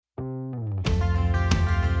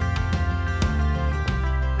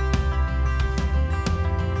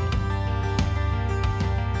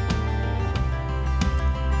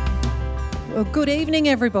Well, good evening,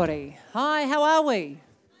 everybody. Hi, how are we?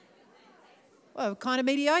 Well, kind of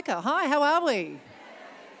mediocre. Hi, how are we?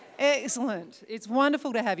 Excellent. It's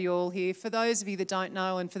wonderful to have you all here. For those of you that don't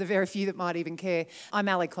know, and for the very few that might even care, I'm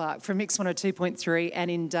Ali Clarke from Mix 102.3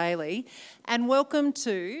 and in Daily. And welcome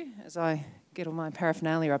to, as I get all my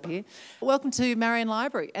paraphernalia up here, welcome to Marion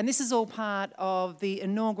Library. And this is all part of the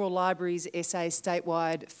inaugural Libraries SA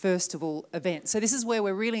statewide festival event. So this is where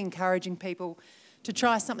we're really encouraging people to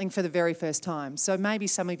try something for the very first time. So maybe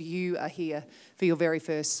some of you are here for your very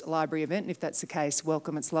first library event, and if that's the case,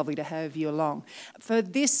 welcome. It's lovely to have you along. For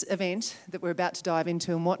this event that we're about to dive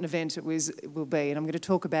into, and what an event it will be, and I'm going to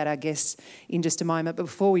talk about our guests in just a moment, but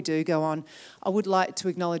before we do go on, I would like to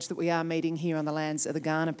acknowledge that we are meeting here on the lands of the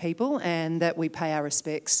Kaurna people and that we pay our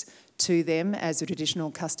respects to them as the traditional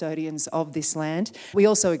custodians of this land. We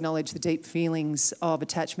also acknowledge the deep feelings of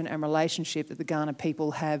attachment and relationship that the Kaurna people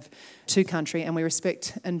have to country, and we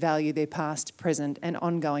respect and value their past, present and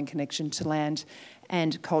ongoing connection to land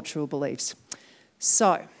and cultural beliefs.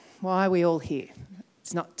 So, why are we all here?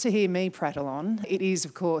 It's not to hear me prattle on. It is,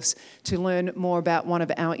 of course, to learn more about one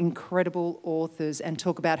of our incredible authors and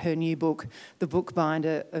talk about her new book, The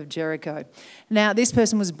Bookbinder of Jericho. Now, this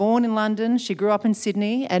person was born in London. She grew up in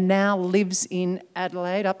Sydney and now lives in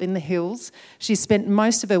Adelaide, up in the hills. She spent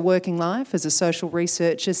most of her working life as a social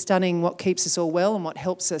researcher studying what keeps us all well and what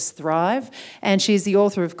helps us thrive. And she is the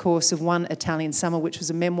author, of course, of One Italian Summer, which was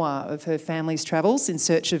a memoir of her family's travels in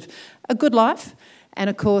search of a good life. And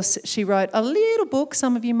of course, she wrote a little book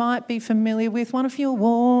some of you might be familiar with, won a few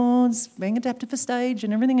awards, being adapted for stage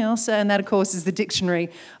and everything else. And that, of course, is the Dictionary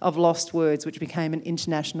of Lost Words, which became an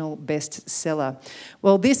international bestseller.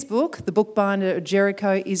 Well, this book, The Bookbinder of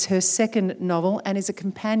Jericho, is her second novel and is a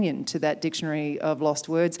companion to that Dictionary of Lost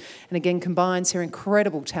Words, and again combines her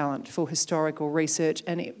incredible talent for historical research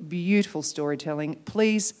and beautiful storytelling.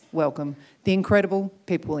 Please welcome the incredible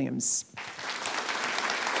Pip Williams.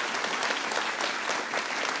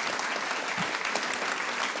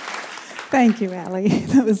 Thank you, Ali.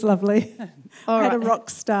 That was lovely. I had a rock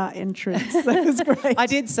star entrance. That was great. I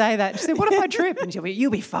did say that. She said, what if I trip? And she'll be,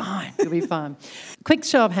 you'll be fine. You'll be fine. Quick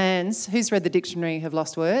show of hands. Who's read the Dictionary of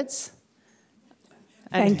Lost Words?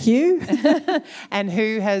 Thank you. And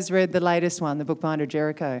who has read the latest one, The Bookbinder of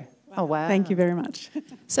Jericho? Oh, wow. Thank you very much.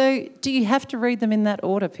 So do you have to read them in that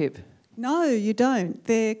order, Pip? No, you don't.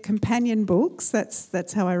 They're companion books.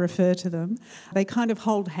 That's how I refer to them. They kind of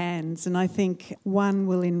hold hands, and I think one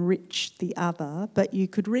will enrich the other, but you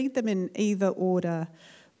could read them in either order.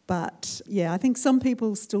 But yeah, I think some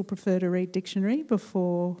people still prefer to read Dictionary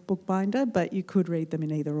before Bookbinder, but you could read them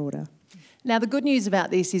in either order. Now, the good news about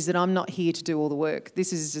this is that I'm not here to do all the work.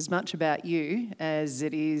 This is as much about you as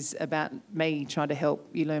it is about me trying to help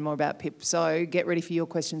you learn more about Pip. So get ready for your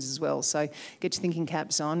questions as well. So get your thinking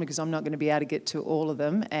caps on, because I'm not going to be able to get to all of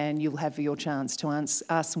them, and you'll have your chance to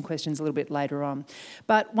ask some questions a little bit later on.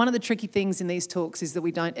 But one of the tricky things in these talks is that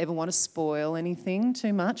we don't ever want to spoil anything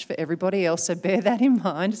too much for everybody else, so bear that in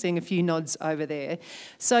mind, seeing a few nods over there.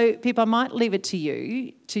 So, Pip, I might leave it to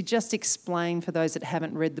you to just explain for those that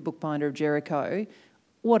haven't read The Bookbinder of Jericho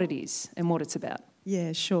what it is and what it's about.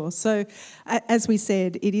 Yeah, sure. So, as we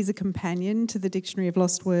said, it is a companion to the Dictionary of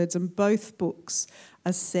Lost Words, and both books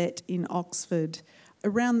are set in Oxford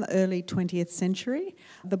around the early 20th century.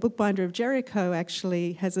 The Bookbinder of Jericho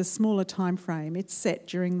actually has a smaller time frame. It's set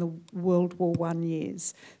during the World War I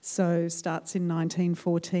years, so starts in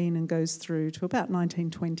 1914 and goes through to about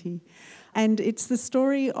 1920. And it's the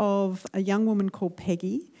story of a young woman called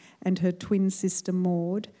Peggy and her twin sister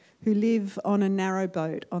Maud, who live on a narrow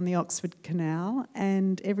boat on the Oxford Canal,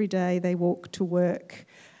 and every day they walk to work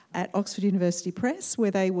at Oxford University Press,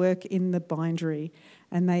 where they work in the bindery,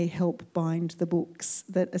 and they help bind the books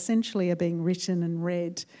that essentially are being written and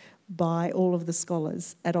read by all of the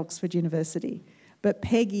scholars at Oxford University. But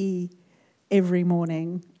Peggy, every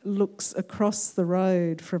morning, looks across the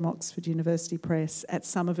road from Oxford University Press at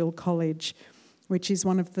Somerville College, which is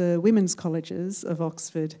one of the women's colleges of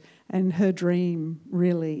Oxford, and her dream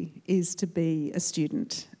really is to be a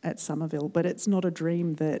student at Somerville, but it's not a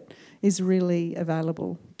dream that is really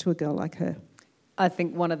available to a girl like her. I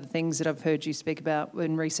think one of the things that I've heard you speak about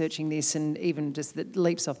when researching this, and even just that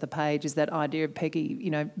leaps off the page, is that idea of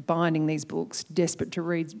Peggy, binding these books, desperate to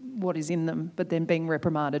read what is in them, but then being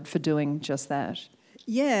reprimanded for doing just that.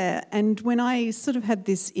 Yeah, and when I sort of had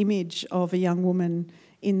this image of a young woman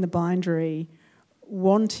in the bindery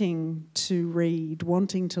wanting to read,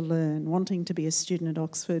 wanting to learn, wanting to be a student at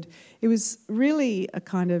Oxford, it was really a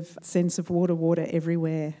kind of sense of water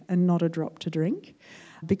everywhere and not a drop to drink,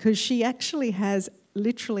 because she actually has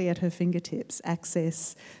literally at her fingertips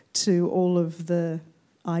access to all of the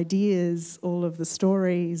ideas, all of the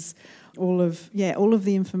stories, all of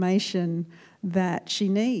the information that she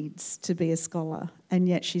needs to be a scholar, and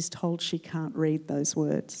yet she's told she can't read those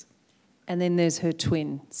words. And then there's her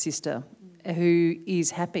twin sister who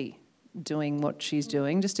is happy doing what she's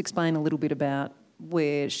doing. Just explain a little bit about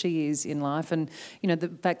where she is in life and,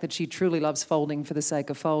 the fact that she truly loves folding for the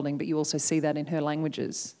sake of folding, but you also see that in her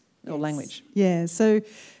language. Yeah, so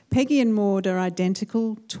Peggy and Maud are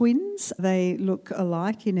identical twins. They look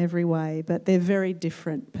alike in every way, but they're very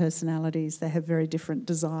different personalities. They have very different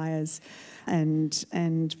desires and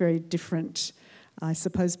very different, I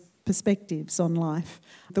suppose, perspectives on life.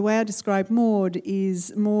 The way I describe Maud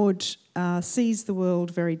is Maud sees the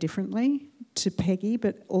world very differently to Peggy,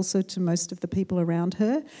 but also to most of the people around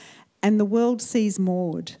her. And the world sees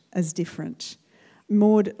Maud as different.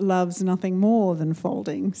 Maud loves nothing more than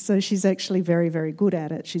folding, so she's actually very, very good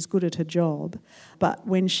at it. She's good at her job. But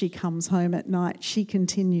when she comes home at night, she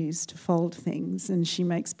continues to fold things, and she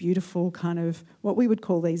makes beautiful kind of, what we would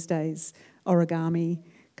call these days, origami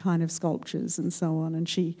kind of sculptures and so on. And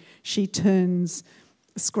she turns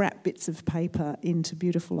scrap bits of paper into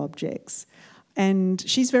beautiful objects. And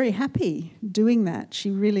she's very happy doing that. She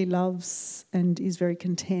really loves and is very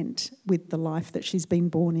content with the life that she's been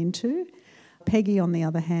born into. Peggy, on the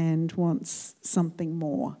other hand, wants something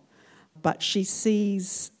more. But she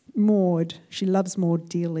sees Maud, she loves Maud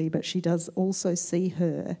dearly, but she does also see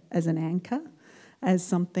her as an anchor, as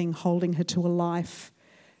something holding her to a life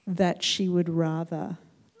that she would rather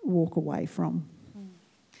walk away from.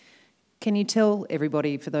 Can you tell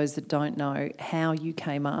everybody, for those that don't know, how you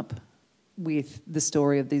came up with the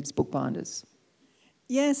story of these bookbinders?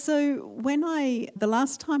 Yeah, so the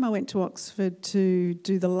last time I went to Oxford to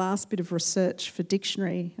do the last bit of research for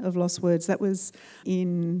Dictionary of Lost Words, that was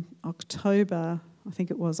in October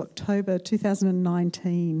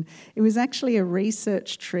 2019. It was actually a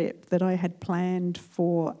research trip that I had planned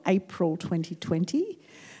for April 2020,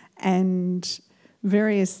 and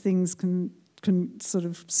various things can sort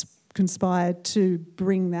of conspired to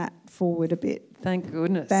bring that forward a bit. Thank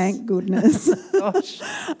goodness. Thank goodness. Gosh.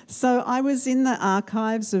 So I was in the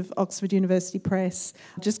archives of Oxford University Press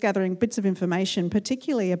just gathering bits of information,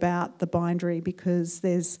 particularly about the bindery, because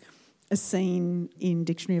there's a scene in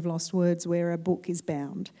Dictionary of Lost Words where a book is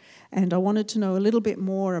bound. And I wanted to know a little bit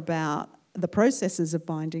more about the processes of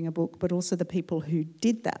binding a book, but also the people who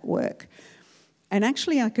did that work. And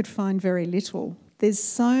actually I could find very little. There's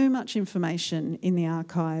so much information in the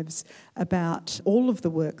archives about all of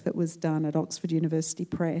the work that was done at Oxford University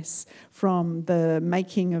Press, from the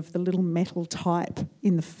making of the little metal type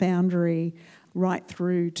in the foundry right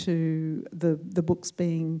through to the books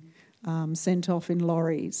being sent off in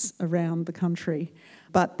lorries around the country.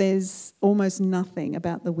 But there's almost nothing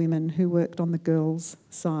about the women who worked on the girls'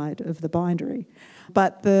 side of the bindery.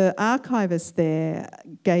 But the archivist there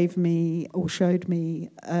showed me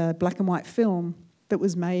a black and white film that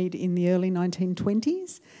was made in the early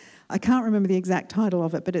 1920s. I can't remember the exact title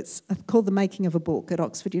of it, but it's called The Making of a Book at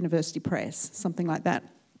Oxford University Press, something like that.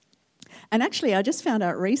 And actually, I just found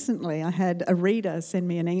out recently, I had a reader send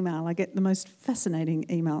me an email. I get the most fascinating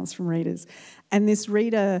emails from readers. And this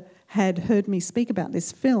reader had heard me speak about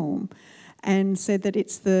this film and said that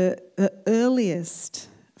it's the earliest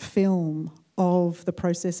film of the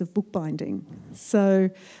process of bookbinding.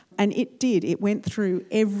 And it went through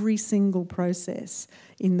every single process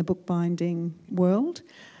in the bookbinding world.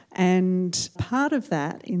 And part of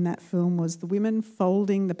that in that film was the women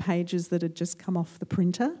folding the pages that had just come off the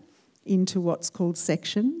printer into what's called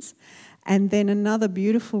sections. And then another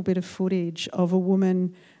beautiful bit of footage of a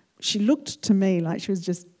woman, she looked to me like she was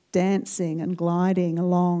just dancing and gliding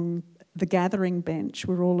along the gathering bench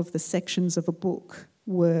where all of the sections of a book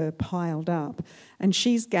were piled up. And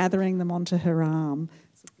she's gathering them onto her arm,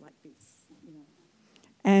 sort of like this,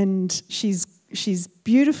 And she's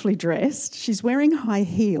beautifully dressed. She's wearing high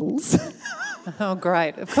heels. Oh,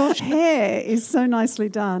 great, of course. Her hair is so nicely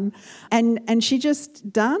done. And she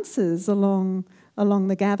just dances along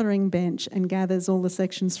the gathering bench and gathers all the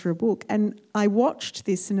sections for a book. And I watched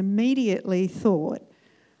this and immediately thought,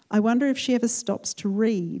 I wonder if she ever stops to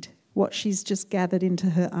read what she's just gathered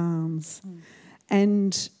into her arms.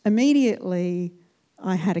 And immediately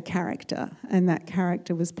I had a character, and that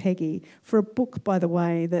character was Peggy, for a book, by the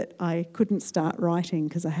way, that I couldn't start writing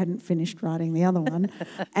because I hadn't finished writing the other one.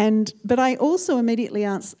 But I also immediately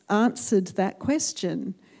answered that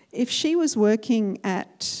question. If she was working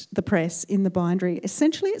at the press in the bindery,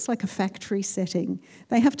 essentially it's like a factory setting.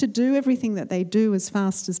 They have to do everything that they do as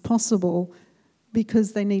fast as possible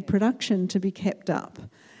because they need production to be kept up.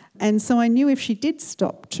 And so I knew if she did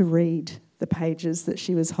stop to read the pages that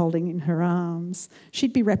she was holding in her arms,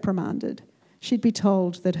 she'd be reprimanded. She'd be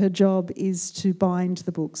told that her job is to bind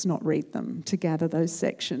the books, not read them, to gather those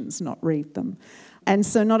sections, not read them. And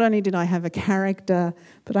so not only did I have a character,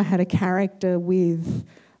 but I had a character with,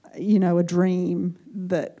 a dream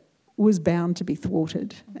that was bound to be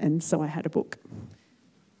thwarted. And so I had a book.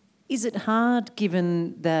 Is it hard,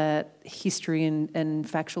 given that history and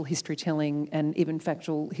factual history telling and even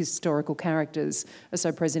factual historical characters are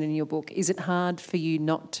so present in your book, is it hard for you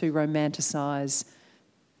not to romanticise,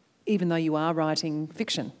 even though you are writing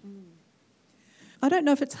fiction? I don't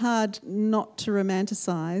know if it's hard not to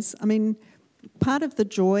romanticise. I mean, part of the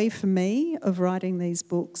joy for me of writing these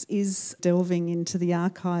books is delving into the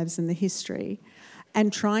archives and the history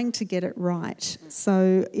and trying to get it right.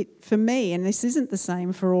 So for me, and this isn't the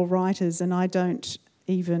same for all writers, and I don't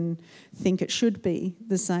even think it should be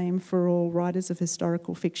the same for all writers of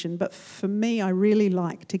historical fiction, but for me, I really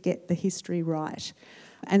like to get the history right.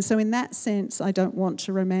 And so in that sense, I don't want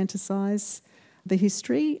to romanticise the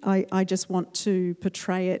history. I just want to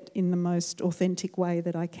portray it in the most authentic way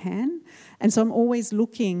that I can. And so I'm always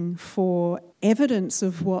looking for evidence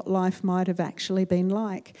of what life might have actually been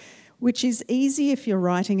like, which is easy if you're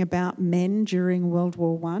writing about men during World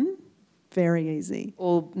War I. Very easy.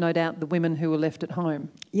 Or no doubt the women who were left at home.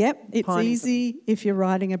 Yep, it's easy if you're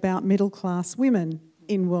writing about middle-class women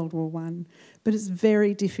in World War I. But it's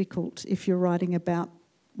very difficult if you're writing about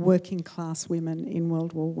working-class women in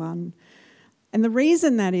World War I. And the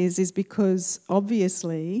reason that is because,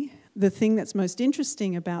 obviously, the thing that's most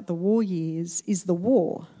interesting about the war years is the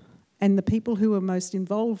war. And the people who were most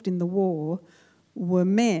involved in the war were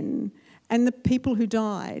men, and the people who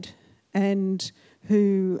died and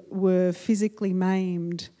who were physically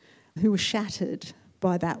maimed, who were shattered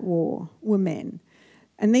by that war, were men.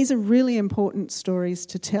 And these are really important stories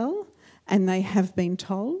to tell, and they have been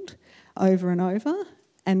told over and over,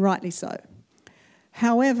 and rightly so.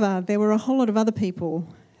 However, there were a whole lot of other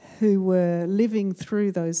people who were living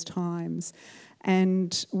through those times,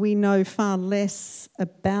 and we know far less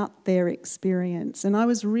about their experience. And I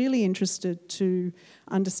was really interested to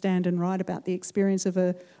understand and write about the experience of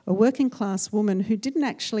a working class woman who didn't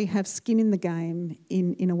actually have skin in the game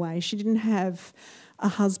in a way. She didn't have a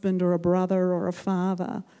husband or a brother or a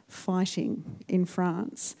father fighting in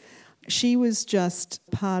France. She was just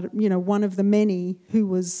one of the many who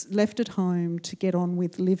was left at home to get on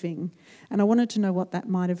with living. And I wanted to know what that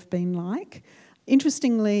might have been like.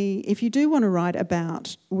 Interestingly, if you do want to write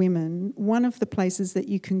about women, one of the places that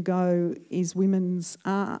you can go is women's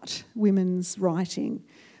art, women's writing,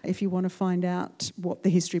 if you want to find out what the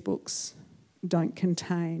history books don't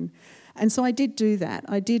contain. And so I did do that.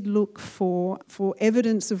 I did look for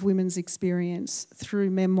evidence of women's experience through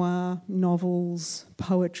memoir, novels,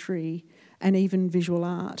 poetry, and even visual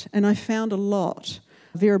art. And I found a lot.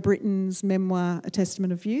 Vera Britton's memoir, A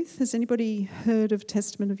Testament of Youth. Has anybody heard of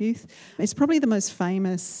Testament of Youth? It's probably the most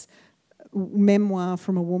famous memoir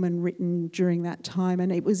from a woman written during that time,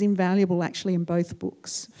 and it was invaluable actually in both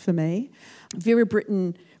books for me. Vera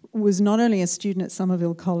Britton was not only a student at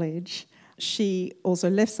Somerville College, she also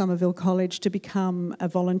left Somerville College to become a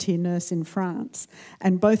volunteer nurse in France.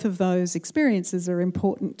 And both of those experiences are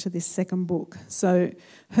important to this second book. So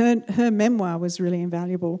her memoir was really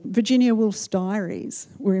invaluable. Virginia Woolf's diaries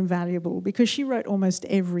were invaluable because she wrote almost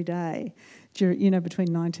every day, between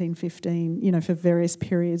 1915, for various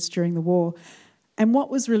periods during the war. And what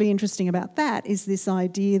was really interesting about that is this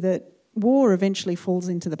idea that war eventually falls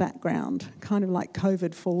into the background, kind of like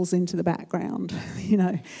COVID falls into the background.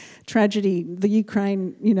 Tragedy,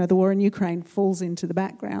 the war in Ukraine falls into the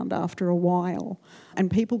background after a while,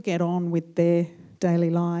 and people get on with their daily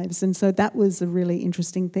lives. And so that was a really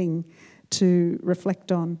interesting thing to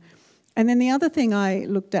reflect on. And then the other thing I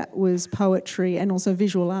looked at was poetry and also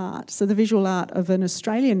visual art. So the visual art of an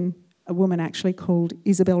Australian woman actually called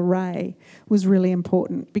Isabel Ray was really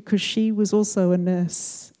important because she was also a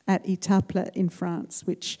nurse at Etaples in France,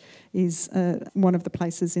 which is one of the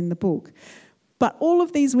places in the book. But all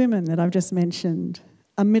of these women that I've just mentioned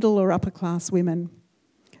are middle or upper class women.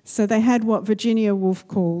 So they had what Virginia Woolf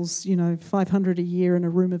calls, $500 a year in a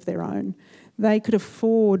room of their own. They could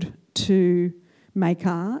afford to make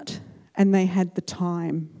art, and they had the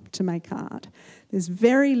time to make art. There's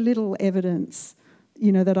very little evidence,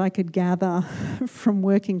 that I could gather from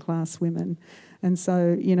working class women. And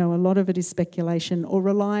so, a lot of it is speculation or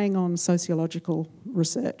relying on sociological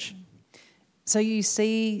research. So you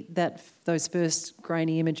see those first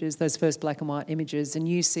grainy images, those first black and white images, and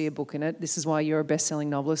you see a book in it. This is why you're a best-selling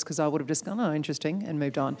novelist, because I would have just gone, oh, interesting, and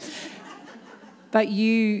moved on. But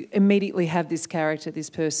you immediately have this character, this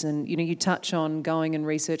person. You know, you touch on going and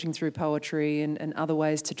researching through poetry and other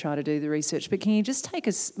ways to try to do the research. But can you just take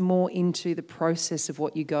us more into the process of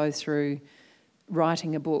what you go through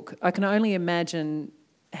writing a book? I can only imagine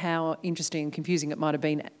how interesting and confusing it might have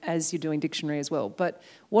been as you're doing dictionary as well. But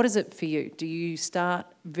what is it for you? Do you start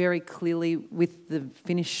very clearly with the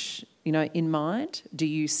finish, in mind? Do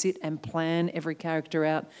you sit and plan every character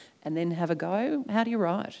out and then have a go? How do you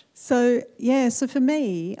write? So for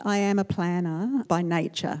me, I am a planner by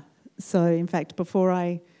nature. So in fact, before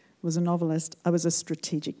I was a novelist, I was a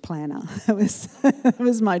strategic planner. That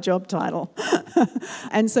was my job title.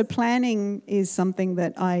 And so planning is something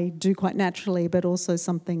that I do quite naturally, but also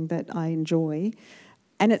something that I enjoy.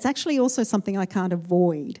 And it's actually also something I can't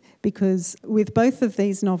avoid, because with both of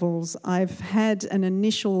these novels, I've had an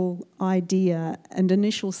initial idea, an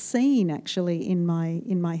initial scene actually in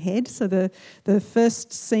my head. So the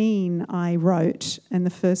first scene I wrote and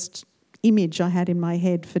the first image I had in my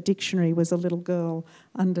head for dictionary was a little girl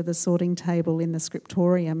under the sorting table in the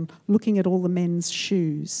scriptorium looking at all the men's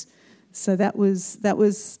shoes. So that was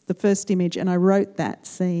the first image, and I wrote that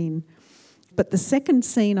scene. But the second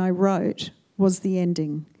scene I wrote was the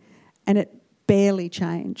ending, and it barely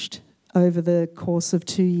changed over the course of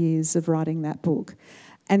 2 years of writing that book.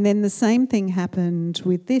 And then the same thing happened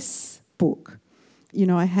with this book.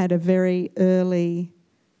 I had a very early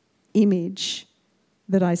image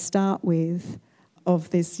that I start with of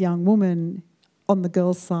this young woman on the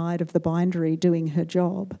girl's side of the bindery doing her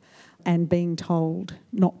job and being told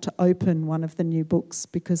not to open one of the new books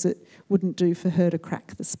because it wouldn't do for her to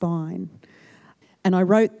crack the spine. And I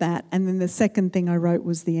wrote that, and then the second thing I wrote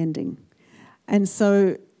was the ending. And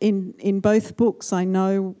so in both books, I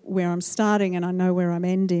know where I'm starting and I know where I'm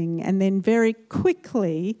ending, and then very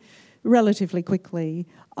quickly, relatively quickly,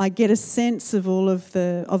 I get a sense of all of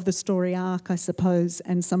the story arc, I suppose,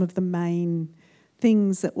 and some of the main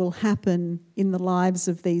things that will happen in the lives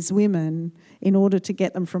of these women in order to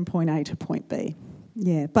get them from point A to point B.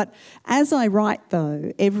 Yeah, but as I write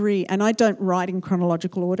though, and I don't write in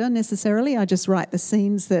chronological order necessarily, I just write the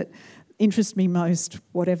scenes that interest me most,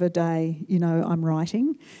 whatever day, I'm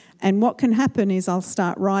writing. And what can happen is I'll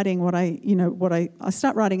start writing I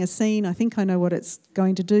start writing a scene, I think I know what it's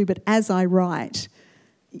going to do, but as I write,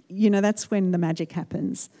 that's when the magic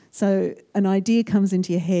happens. So an idea comes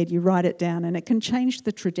into your head, you write it down, and it can change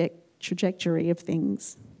the trajectory of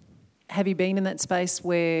things. Have you been in that space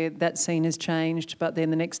where that scene has changed, but then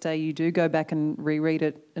the next day you do go back and reread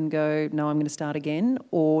it and go, no, I'm going to start again?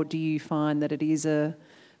 Or do you find that it is a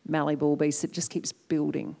malleable beast that just keeps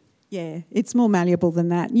building? Yeah, it's more malleable than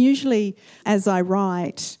that. Usually as I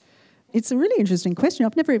write, it's a really interesting question.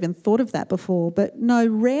 I've never even thought of that before. But no,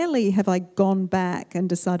 rarely have I gone back and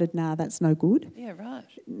decided, nah, that's no good. Yeah, right.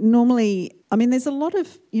 Normally, there's a lot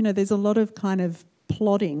of kind of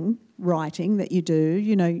plotting writing that you do.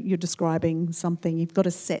 You're describing something, you've got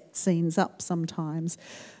to set scenes up sometimes.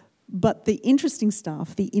 But the interesting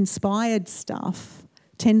stuff, the inspired stuff,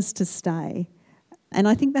 tends to stay. And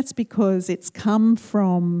I think that's because it's come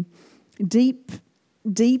from deep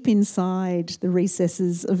inside the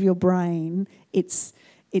recesses of your brain. It's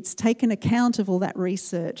taken account of all that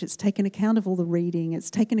research, it's taken account of all the reading, it's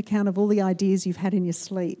taken account of all the ideas you've had in your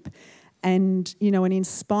sleep. And, an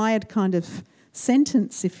inspired kind of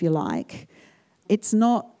sentence, if you like, it's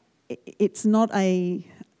not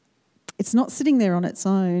sitting there on its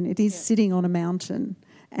own, it is sitting on a mountain.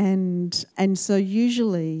 And so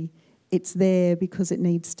usually it's there because it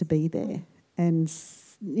needs to be there. And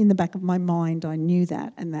in the back of my mind, I knew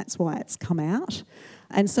that, and that's why it's come out.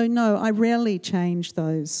 And so, no, I rarely change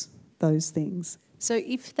those things. So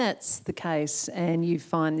if that's the case and you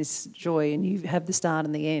find this joy and you have the start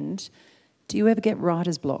and the end, do you ever get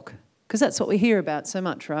writer's block? Because that's what we hear about so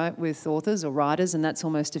much, right, with authors or writers, and that's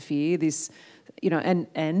almost a fear, this,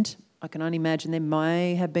 and I can only imagine there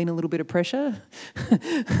may have been a little bit of pressure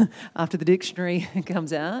after the dictionary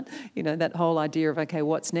comes out, that whole idea of, okay,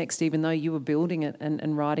 what's next, even though you were building it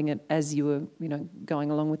and writing it as you were,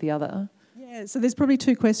 going along with the other. Yeah, so there's probably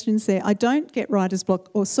two questions there. I don't get writer's block,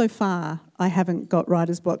 or so far I haven't got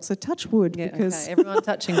writer's block, so touch wood. Yeah, because okay. Everyone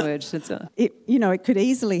touching wood. It could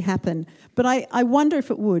easily happen. But I wonder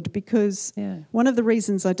if it would, because one of the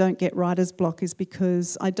reasons I don't get writer's block is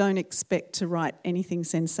because I don't expect to write anything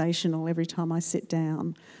sensational every time I sit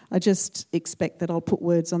down. I just expect that I'll put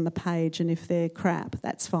words on the page, and if they're crap,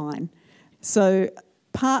 that's fine. So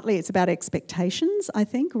partly it's about expectations, I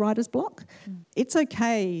think, writer's block. It's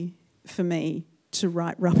okay for me to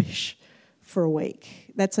write rubbish for a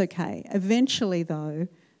week. That's okay. Eventually, though,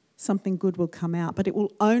 something good will come out, but it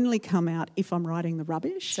will only come out if I'm writing the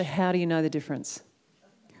rubbish. So how do you know the difference?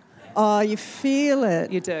 Oh, you feel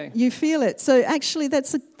it. You do. You feel it. So actually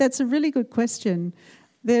that's a really good question.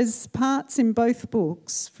 There's parts in both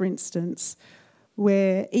books, for instance,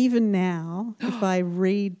 where even now, if I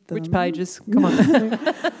read them... Which pages? Come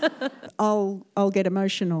on. I'll get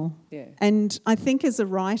emotional. Yeah. And I think as a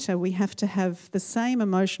writer, we have to have the same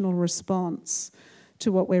emotional response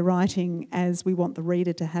to what we're writing as we want the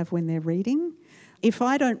reader to have when they're reading. If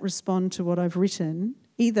I don't respond to what I've written,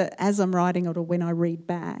 either as I'm writing it or when I read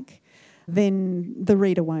back, then the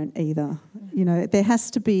reader won't either. You know,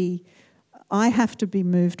 I have to be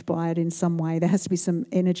moved by it in some way. There has to be some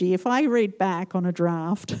energy. If I read back on a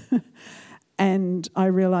draft and I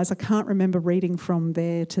realise I can't remember reading from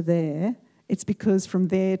there to there, it's because from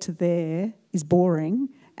there to there is boring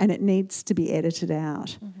and it needs to be edited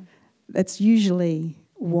out. Mm-hmm. That's usually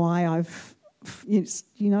why I've, you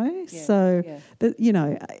know,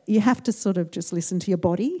 you have to sort of just listen to your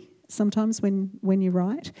body sometimes when you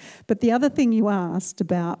write. But the other thing you asked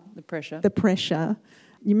about the pressure,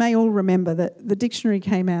 you may all remember that the Dictionary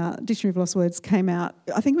of Lost Words came out,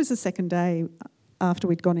 I think it was the second day after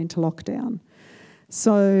we'd gone into lockdown.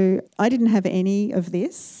 So I didn't have any of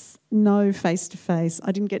this, no face-to-face.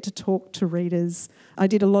 I didn't get to talk to readers. I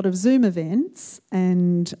did a lot of Zoom events,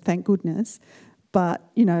 and thank goodness. But,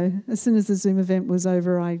 you know, as soon as the Zoom event was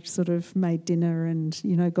over, I sort of made dinner and,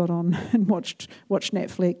 you know, got on and watched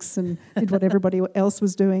Netflix and did what everybody else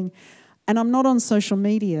was doing. And I'm not on social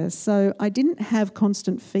media, so I didn't have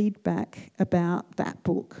constant feedback about that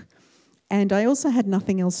book. And I also had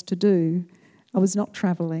nothing else to do. I was not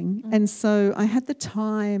travelling. And so I had the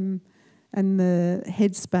time and the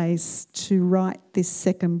headspace to write this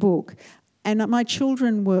second book. And my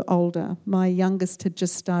children were older. My youngest had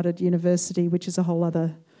just started university, which is a whole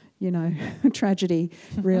other, you know, tragedy,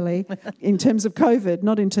 really, in terms of COVID,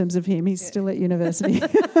 not in terms of him. He's still at university.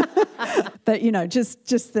 But, you know,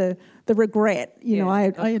 just the regret. You know,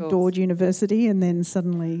 I adored university, and then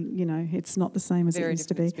suddenly, you know, it's not the same as it used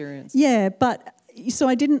to be. Experience. Yeah, but so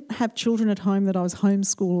I didn't have children at home that I was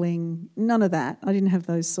homeschooling, none of that. I didn't have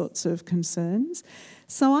those sorts of concerns.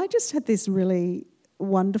 So I just had this really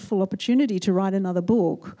wonderful opportunity to write another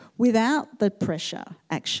book without the pressure,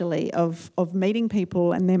 actually, of meeting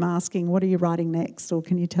people and them asking, what are you writing next? Or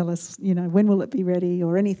can you tell us, you know, when will it be ready?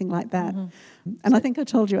 Or anything like that. Mm-hmm. And I think I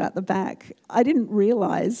told you at the back, I didn't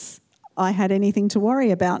realise I had anything to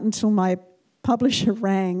worry about until my publisher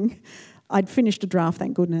rang. I'd finished a draft,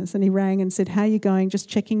 thank goodness, and he rang and said, how are you going? Just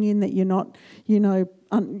checking in that you're not,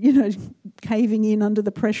 caving in under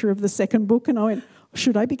the pressure of the second book. And I went,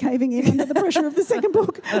 should I be caving in under the pressure of the second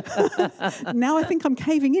book? Now I think I'm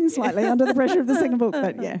caving in slightly under the pressure of the second book.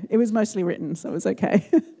 But yeah, it was mostly written, so it was okay.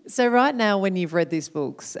 So right now, when you've read these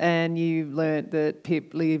books and you learnt that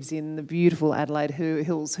Pip lives in the beautiful Adelaide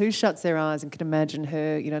Hills, who shuts their eyes and can imagine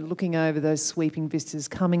her, you know, looking over those sweeping vistas,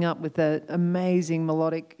 coming up with that amazing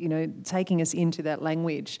melodic, you know, taking us into that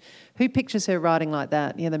language? Who pictures her writing like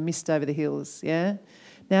that? You know, the mist over the hills, yeah?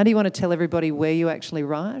 Now do you want to tell everybody where you actually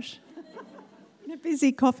write? In a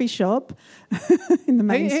busy coffee shop in the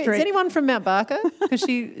main street. Is anyone from Mount Barker? Because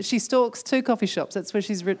she stalks 2 coffee shops. That's where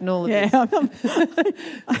she's written all of this.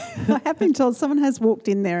 I have been told someone has walked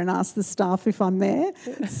in there and asked the staff if I'm there.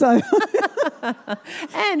 So,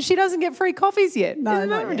 and she doesn't get free coffees yet. No, isn't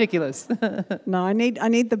that ridiculous? No, I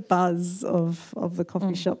need the buzz of the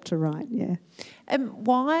coffee shop to write. Yeah. And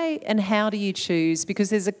why and how do you choose? Because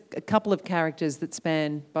there's a couple of characters that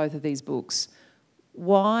span both of these books.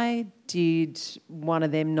 Why did one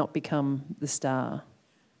of them not become the star?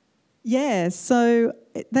 Yeah, so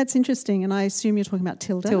that's interesting, and I assume you're talking about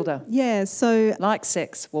Tilda. Tilda. Yeah, so... Like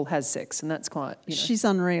sex, well, has sex, and that's quite, you know. She's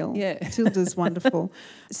unreal. Yeah. Tilda's wonderful.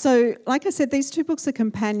 So, like I said, these 2 books are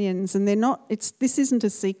companions, and they're not... This isn't a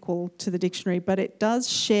sequel to the dictionary, but it does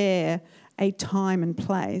share a time and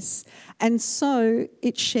place, and so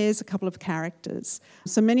it shares a couple of characters.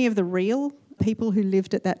 So many of the real people who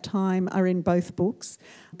lived at that time are in both books,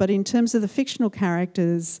 but in terms of the fictional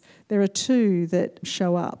characters, there are 2 that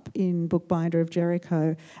show up in Bookbinder of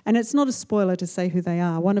Jericho, and it's not a spoiler to say who they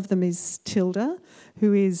are. One of them is Tilda,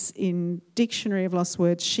 who is in Dictionary of Lost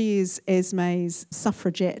Words. She is Esme's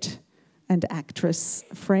suffragette and actress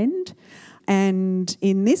friend. And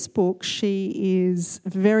in this book, she was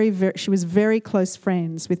very close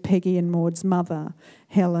friends with Peggy and Maud's mother,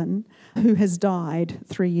 Helen, who has died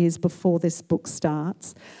 3 years before this book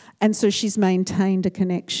starts. And so she's maintained a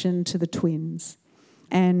connection to the twins.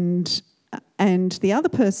 And the other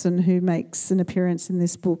person who makes an appearance in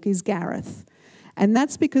this book is Gareth. And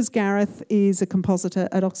that's because Gareth is a compositor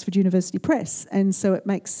at Oxford University Press, and so it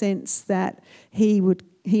makes sense that he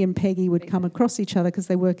and Peggy would come across each other because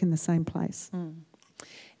they work in the same place.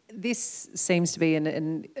 This seems to be,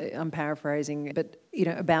 and I'm paraphrasing, but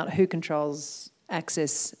about who controls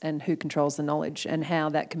access and who controls the knowledge, and how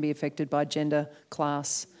that can be affected by gender,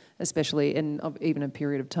 class, especially in even a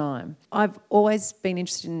period of time. I've always been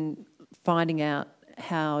interested in finding out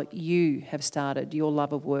how you have started your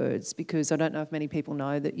love of words, because I don't know if many people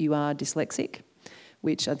know that you are dyslexic,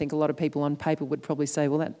 which I think a lot of people on paper would probably say,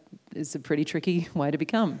 well, that is a pretty tricky way to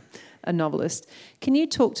become a novelist. Can you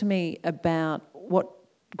talk to me about what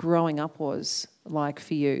growing up was like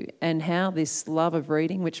for you, and how this love of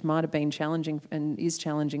reading, which might have been challenging and is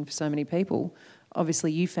challenging for so many people,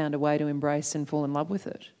 obviously you found a way to embrace and fall in love with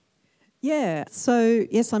it? Yeah, so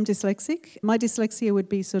yes, I'm dyslexic. My dyslexia would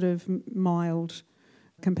be sort of mild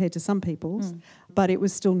compared to some people's, but it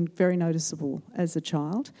was still very noticeable as a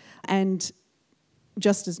child, and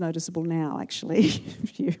just as noticeable now, actually.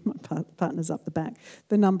 My partner's up the back.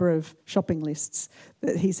 The number of shopping lists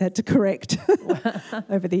that he's had to correct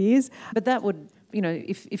over the years. But that would,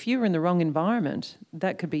 if you were in the wrong environment,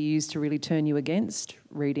 that could be used to really turn you against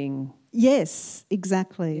reading. Yes,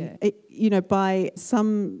 exactly. Yeah. By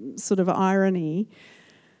some sort of irony,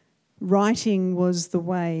 writing was the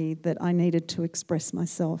way that I needed to express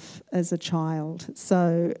myself as a child.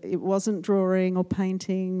 So it wasn't drawing or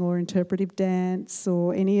painting or interpretive dance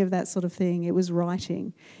or any of that sort of thing. It was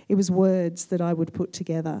writing. It was words that I would put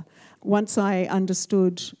together. Once I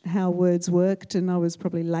understood how words worked, and I was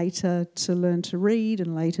probably later to learn to read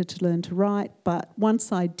and later to learn to write, but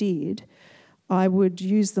once I did, I would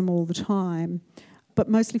use them all the time, but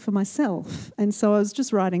mostly for myself. And so I was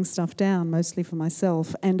just writing stuff down mostly for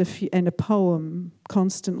myself, and a poem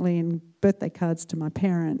constantly, and birthday cards to my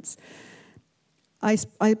parents.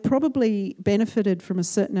 I probably benefited from a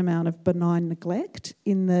certain amount of benign neglect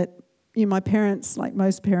in that my parents, like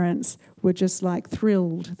most parents, were just like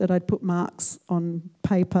thrilled that I'd put marks on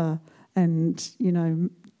paper and,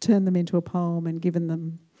 turn them into a poem and given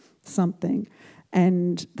them something.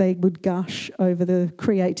 And they would gush over the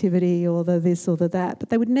creativity or the this or the that, but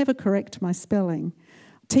they would never correct my spelling.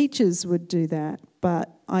 Teachers would do that,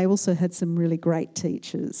 but I also had some really great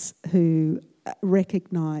teachers who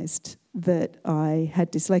recognised that I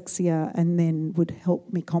had dyslexia and then would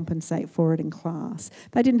help me compensate for it in class.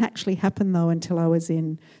 That didn't actually happen, though, until I was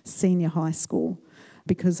in senior high school,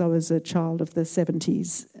 because I was a child of the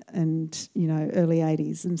 70s and, early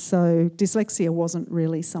 80s. And so dyslexia wasn't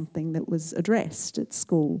really something that was addressed at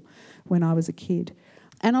school when I was a kid.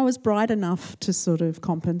 And I was bright enough to sort of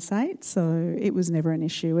compensate, so it was never an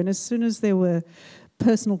issue. And as soon as there were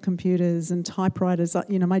personal computers and typewriters,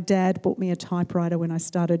 my dad bought me a typewriter when I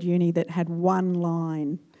started uni that had one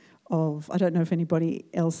line of, I don't know if anybody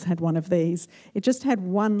else had one of these, it just had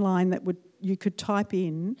one line that you could type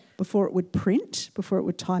in before it would print, before it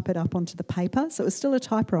would type it up onto the paper. So it was still a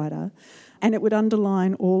typewriter, and it would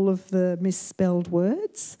underline all of the misspelled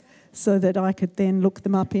words so that I could then look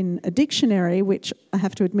them up in a dictionary, which I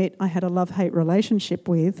have to admit I had a love-hate relationship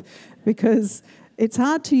with, because it's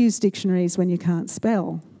hard to use dictionaries when you can't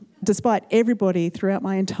spell, despite everybody throughout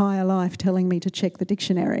my entire life telling me to check the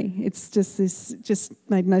dictionary. It's just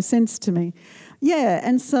made no sense to me. Yeah,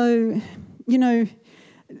 and so,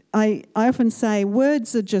 I often say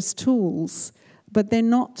words are just tools, but they're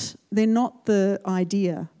not the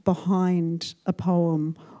idea behind a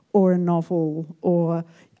poem or a novel or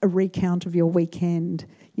a recount of your weekend.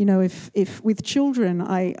 If with children,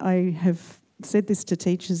 I have said this to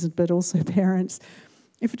teachers but also parents,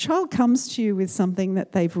 if a child comes to you with something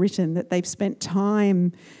that they've written, that they've spent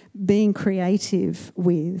time being creative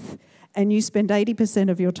with, and you spend 80%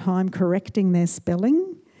 of your time correcting their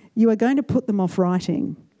spelling, you are going to put them off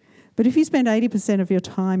writing. But if you spend 80% of your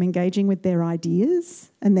time engaging with their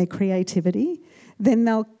ideas and their creativity, then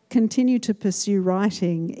they'll continue to pursue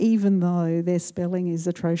writing even though their spelling is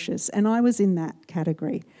atrocious. And I was in that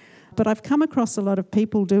category. But I've come across a lot of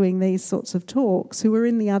people doing these sorts of talks who are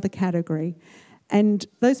in the other category. And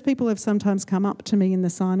those people have sometimes come up to me in the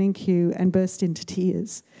signing queue and burst into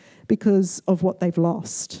tears because of what they've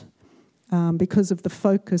lost, because of the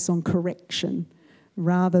focus on correction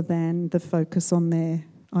rather than the focus on their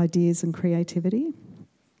ideas and creativity.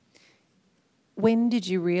 When did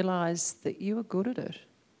you realise that you were good at it?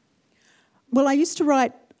 Well,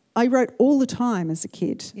 I wrote all the time as a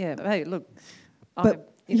kid. Yeah, but hey, look,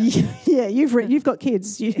 yeah, you've got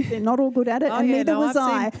kids. They're not all good at it, and neither was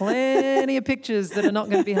I. I've seen plenty of pictures that are not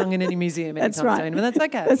going to be hung in any museum anytime soon, but that's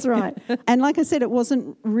okay. That's right. And like I said, it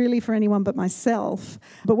wasn't really for anyone but myself.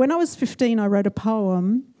 But when I was 15, I wrote a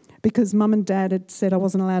poem because Mum and Dad had said I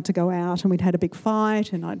wasn't allowed to go out, and we'd had a big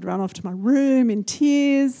fight, and I'd run off to my room in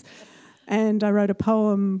tears, and I wrote a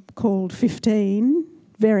poem called 15,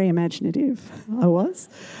 very imaginative I was,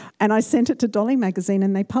 and I sent it to Dolly magazine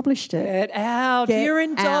and they published it. Get out. You're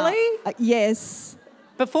in Dolly? Yes.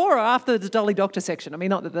 Before or after the Dolly Doctor section? I mean,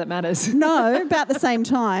 not that that matters. No, about the same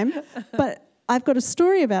time. But I've got a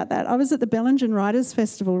story about that. I was at the Bellingen Writers'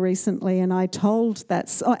 Festival recently and I told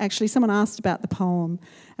that... Oh, actually, someone asked about the poem.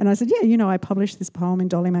 And I said, yeah, I published this poem in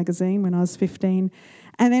Dolly magazine when I was 15.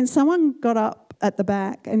 And then someone got up at the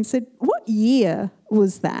back and said, what year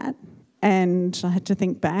was that? And I had to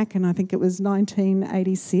think back, and I think it was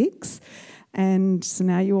 1986. And so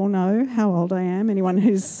now you all know how old I am, anyone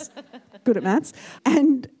who's good at maths.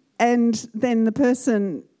 And then the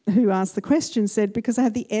person who asked the question said, because I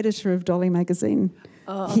have the editor of Dolly magazine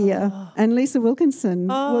here. And Lisa Wilkinson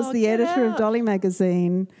was the editor of Dolly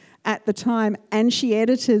magazine at the time, and she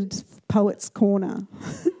edited Poets' Corner.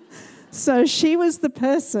 So she was the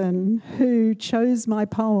person who chose my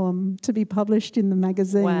poem to be published in the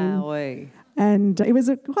magazine. Wowee. And it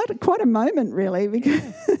was quite a moment, really,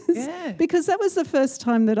 because that was the first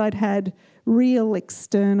time that I'd had real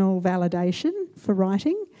external validation for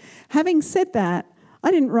writing. Having said that,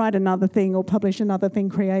 I didn't write another thing or publish another thing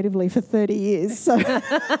creatively for 30 years. So,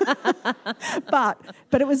 but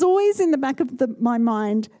it was always in the back of my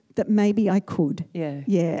mind that maybe I could. Yeah.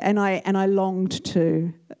 Yeah, and I longed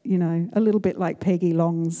to, a little bit like Peggy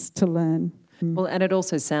longs to learn. Well, and it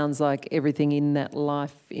also sounds like everything in that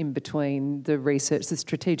life in between, the research, the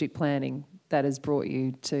strategic planning, that has brought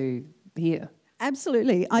you to here.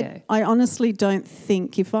 Absolutely. Yeah. I honestly don't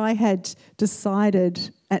think if I had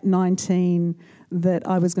decided at 19 that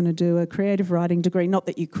I was going to do a creative writing degree, not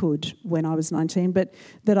that you could when I was 19, but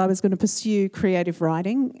that I was going to pursue creative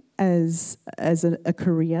writing as a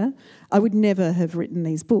career, I would never have written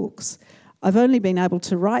these books. I've only been able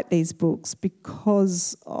to write these books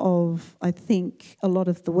because of, I think, a lot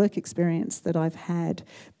of the work experience that I've had,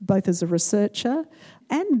 both as a researcher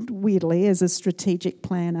and, weirdly, as a strategic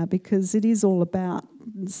planner, because it is all about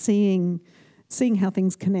seeing how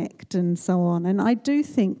things connect and so on. And I do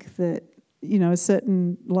think that, a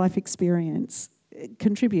certain life experience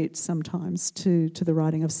contributes sometimes to the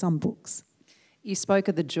writing of some books. You spoke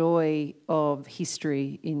of the joy of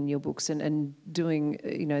history in your books and doing,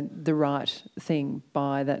 the right thing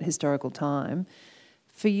by that historical time.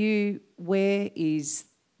 For you, where is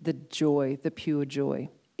the joy, the pure joy?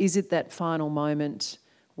 Is it that final moment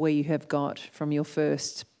where you have got from your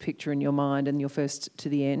first picture in your mind and your first to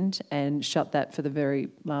the end and shut that for the very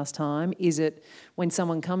last time? Is it when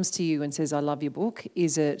someone comes to you and says, I love your book?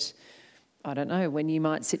 Is it... I don't know, when you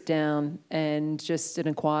might sit down and just in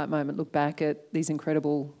a quiet moment look back at these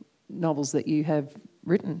incredible novels that you have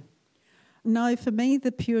written? No, for me,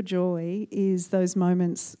 the pure joy is those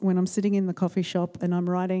moments when I'm sitting in the coffee shop and I'm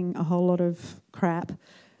writing a whole lot of crap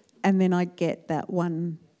and then I get that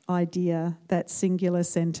one idea, that singular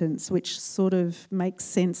sentence, which sort of makes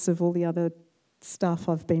sense of all the other stuff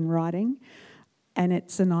I've been writing. And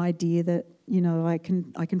it's an idea that, I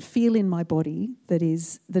can feel in my body that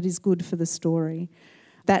is good for the story.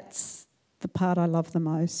 That's the part I love the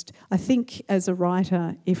most. I think as a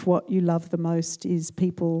writer, if what you love the most is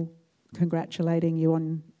people congratulating you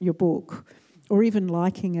on your book, or even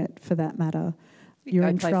liking it for that matter, you're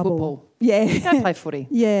in trouble. Football. Yeah. Go play footy.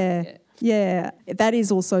 Yeah. That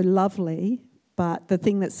is also lovely, but the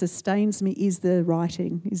thing that sustains me is the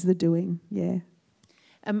writing, is the doing, yeah.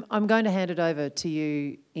 I'm going to hand it over to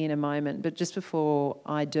you in a moment, but just before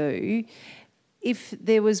I do, if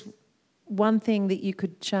there was one thing that you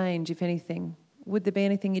could change, if anything, would there be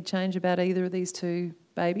anything you'd change about either of these two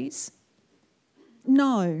babies?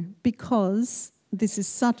 No, because this is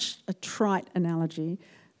such a trite analogy,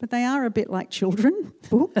 but they are a bit like children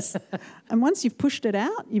books. And once you've pushed it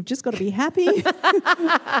out, you've just got to be happy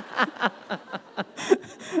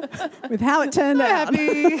with how it turned out.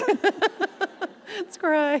 Happy. It's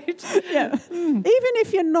great. Yeah. Even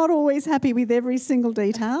if you're not always happy with every single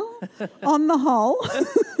detail, on the whole.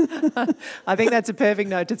 I think that's a perfect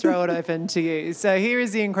note to throw it open to you. So here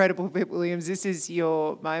is the incredible Pip Williams. This is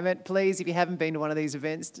your moment. Please, if you haven't been to one of these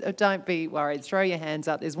events, don't be worried. Throw your hands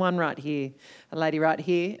up. There's one right here, a lady right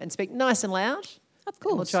here, and speak nice and loud. Of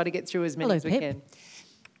course. We'll try to get through as many as we can.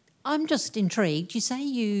 I'm just intrigued. You say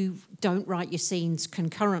you don't write your scenes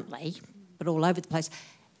concurrently, but all over the place.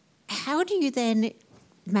 How do you then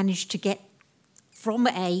manage to get from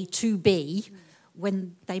A to B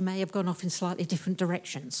when they may have gone off in slightly different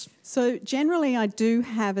directions? So generally I do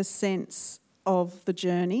have a sense of the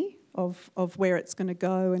journey, of where it's going to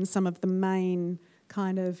go and some of the main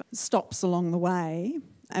kind of stops along the way.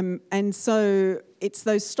 And so it's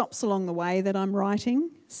those stops along the way that I'm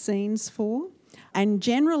writing scenes for. And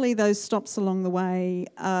generally those stops along the way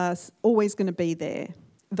are always going to be there,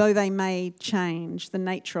 though they may change, the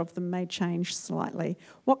nature of them may change slightly.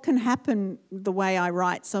 What can happen the way I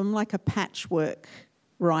write, so I'm like a patchwork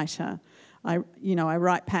writer. I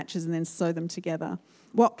write patches and then sew them together.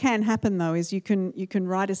 What can happen though is you can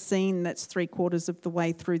write a scene that's 3/4 of the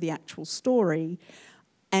way through the actual story,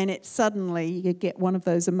 and it suddenly you get one of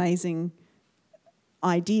those amazing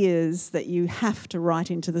ideas that you have to write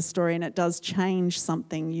into the story, and it does change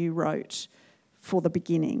something you wrote for the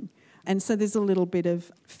beginning. And so there's a little bit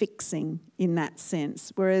of fixing in that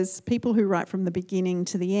sense. Whereas people who write from the beginning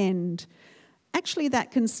to the end, actually that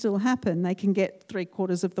can still happen. They can get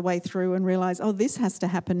 3/4 of the way through and realise, oh, this has to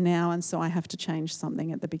happen now, and so I have to change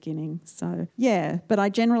something at the beginning. So, yeah, but I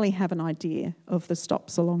generally have an idea of the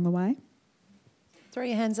stops along the way. Throw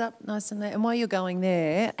your hands up nice and neat. And while you're going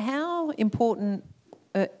there, how important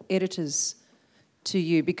are editors to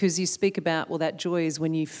you? Because you speak about, well, that joy is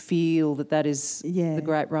when you feel that is the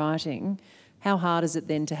great writing. How hard is it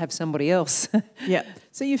then to have somebody else? Yeah.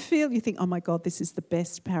 So you think, oh my God, this is the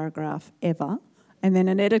best paragraph ever. And then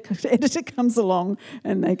an editor comes along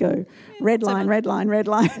and they go, red line, red line, red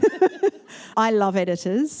line. I love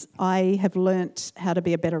editors. I have learnt how to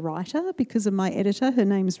be a better writer because of my editor. Her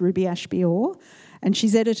name's Ruby Ashby-Orr, and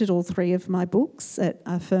she's edited all 3 of my books at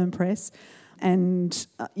Firm Press. And,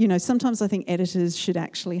 sometimes I think editors should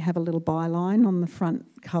actually have a little byline on the front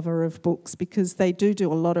cover of books because they do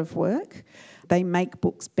a lot of work. They make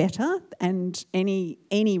books better, and any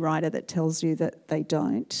writer that tells you that they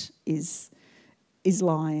don't is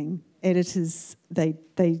lying. Editors, they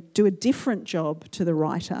do a different job to the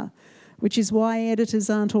writer, which is why editors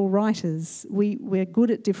aren't all writers. We're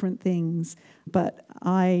good at different things, but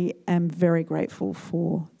I am very grateful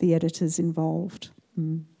for the editors involved.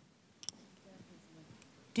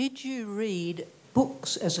 Did you read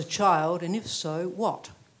books as a child, and if so,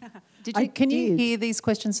 what? Can you hear these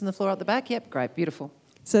questions from the floor at the back? Yep, great, beautiful.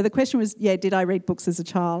 So the question was, did I read books as a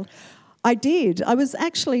child? I did. I was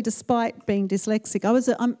actually, despite being dyslexic, I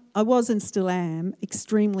was and still am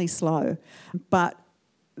extremely slow, but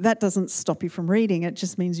that doesn't stop you from reading. It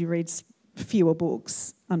just means you read fewer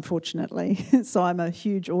books, unfortunately. So I'm a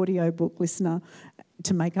huge audiobook listener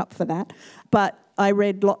to make up for that. But I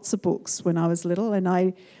read lots of books when I was little, and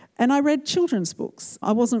I read children's books.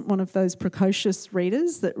 I wasn't one of those precocious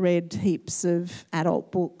readers that read heaps of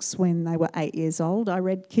adult books when they were 8 years old. I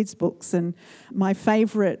read kids' books, and my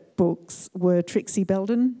favourite books were Trixie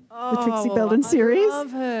Belden, the Trixie Belden series. I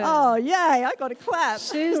love her. Oh, yay, I got a clap.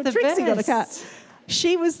 She's the Trixie best. got a clap.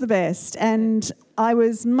 She was the best, and I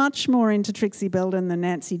was much more into Trixie Belden than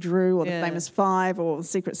Nancy Drew or the Famous Five or the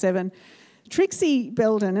Secret Seven. Trixie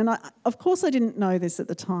Belden, and of course I didn't know this at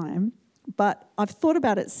the time, but I've thought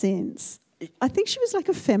about it since. I think she was like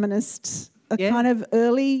a feminist, kind of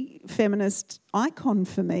early feminist icon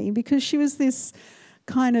for me, because she was this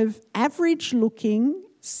kind of average-looking,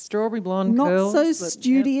 strawberry blonde, not curls, so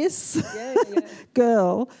studious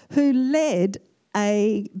girl who led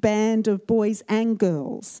a band of boys and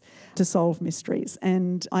girls to solve mysteries,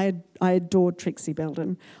 and I adored Trixie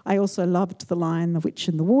Belden. I also loved The Lion, the Witch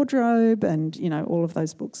and the Wardrobe, and all of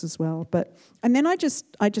those books as well. And then I just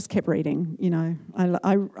kept reading.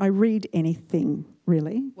 I read anything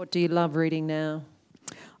really. What do you love reading now?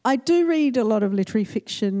 I do read a lot of literary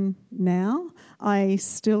fiction now. I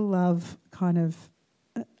still love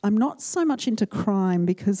I'm not so much into crime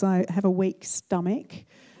because I have a weak stomach,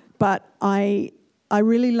 but I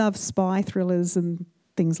really love spy thrillers and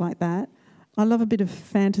things like that. I love a bit of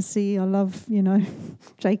fantasy. I love,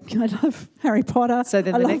 Jake. I love Harry Potter. So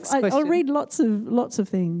then next question. I'll read lots of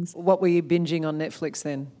things. What were you binging on Netflix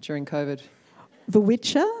then during COVID? The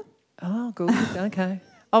Witcher. Oh, good. Okay.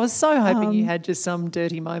 I was so hoping you had just some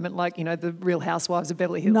dirty moment like, the Real Housewives of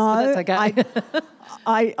Beverly Hills. No, but that's okay.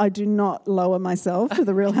 I do not lower myself to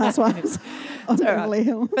the Real Housewives of Beverly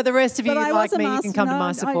Hills. For the rest of you like me, you can come to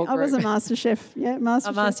my support I was a group. master chef. Yeah,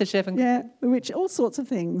 master chef. And The Witcher, all sorts of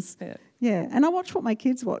things. Yeah, and I watch what my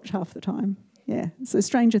kids watch half the time. Yeah, so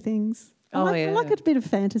Stranger Things. I like a bit of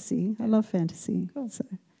fantasy. I love fantasy. Cool. So.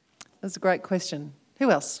 That's a great question. Who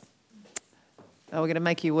else? Oh, we're going to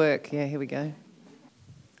make you work. Yeah, here we go.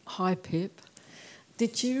 Hi, Pip.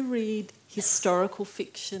 Did you read historical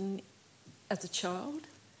fiction as a child?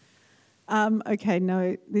 Okay,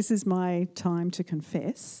 no, this is my time to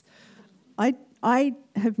confess. I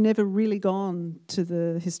have never really gone to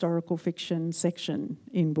the historical fiction section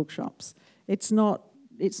in bookshops. It's not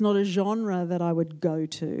a genre that I would go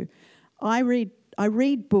to. I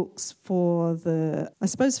read books for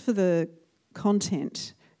the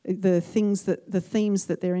content the themes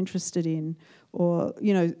that they're interested in. Or,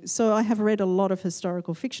 so I have read a lot of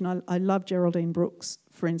historical fiction. I love Geraldine Brooks,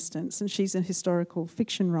 for instance, and she's a historical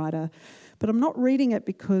fiction writer. But I'm not reading it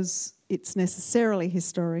because it's necessarily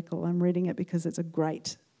historical. I'm reading it because it's a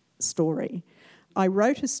great story. I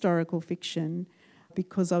wrote historical fiction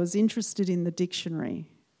because I was interested in the dictionary.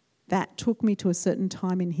 That took me to a certain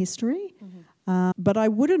time in history. Mm-hmm. But I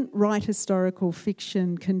wouldn't write historical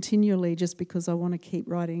fiction continually just because I want to keep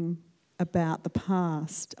writing about the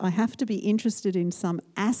past. I have to be interested in some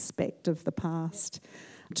aspect of the past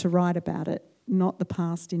to write about it, not the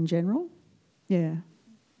past in general. Yeah.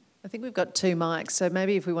 I think we've got 2 mics, so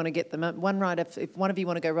maybe if we want to get them up, if one of you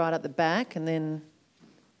want to go right at the back, and then...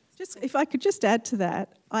 If I could just add to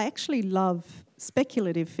that, I actually love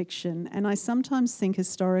speculative fiction, and I sometimes think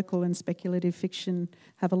historical and speculative fiction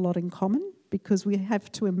have a lot in common because we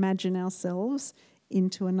have to imagine ourselves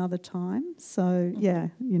into another time. So, yeah,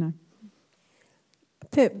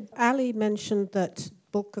 Pip, Ali mentioned that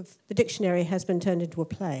book of the dictionary has been turned into a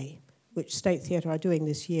play, which State Theatre are doing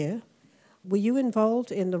this year. Were you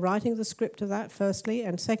involved in the writing of the script of that, firstly?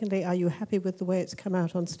 And secondly, are you happy with the way it's come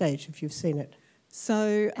out on stage, if you've seen it?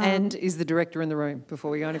 So, and is the director in the room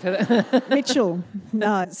before we go any further? Mitchell.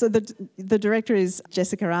 No, so the director is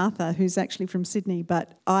Jessica Arthur, who's actually from Sydney,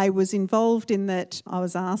 but I was involved in that. I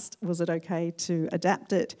was asked, was it okay to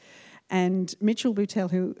adapt it? And Mitchell Boutel,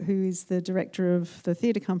 who is the director of the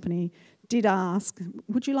theatre company, did ask,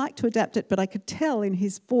 would you like to adapt it? But I could tell in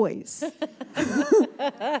his voice.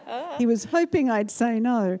 He was hoping I'd say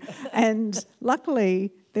no. And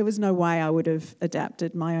luckily, there was no way I would have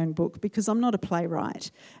adapted my own book because I'm not a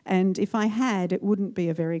playwright. And if I had, it wouldn't be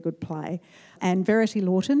a very good play. And Verity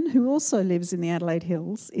Lawton, who also lives in the Adelaide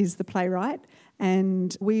Hills, is the playwright.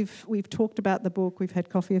 And we've talked about the book. We've had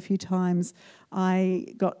coffee a few times. I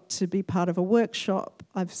got to be part of a workshop.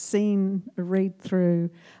 I've seen a read-through.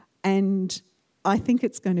 And I think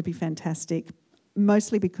it's going to be fantastic,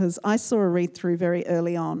 mostly because I saw a read-through very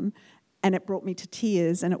early on and it brought me to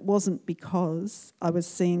tears, and it wasn't because I was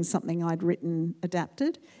seeing something I'd written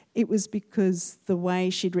adapted. It was because the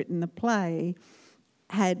way she'd written the play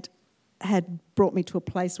had brought me to a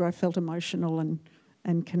place where I felt emotional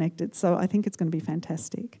and connected. So I think it's going to be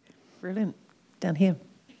fantastic. Brilliant. Down here.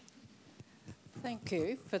 Thank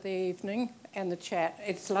you for the evening and the chat.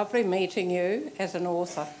 It's lovely meeting you as an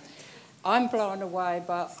author. I'm blown away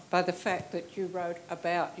by the fact that you wrote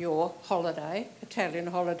about your holiday, Italian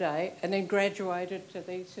holiday, and then graduated to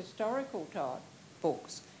these historical type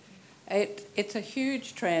books. It's a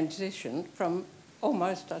huge transition from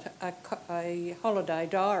almost a holiday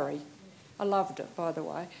diary. I loved it, by the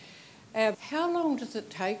way. How long does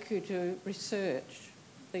it take you to research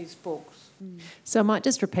these books? So I might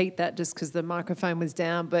just repeat that just because the microphone was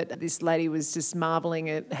down, but this lady was just marvelling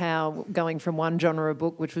at how going from one genre of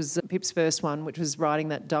book, which was Pip's first one, which was writing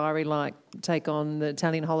that diary-like take on the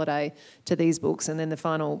Italian holiday, to these books. And then the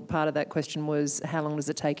final part of that question was, how long does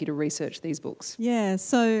it take you to research these books? Yeah,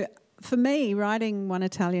 so for me, writing One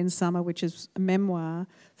Italian Summer, which is a memoir,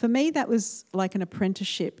 for me that was like an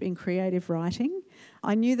apprenticeship in creative writing.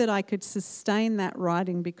 I knew that I could sustain that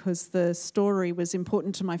writing because the story was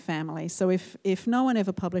important to my family. So if no one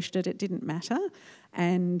ever published it, it didn't matter.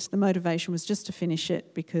 And the motivation was just to finish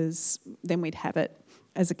it because then we'd have it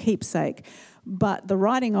as a keepsake. But the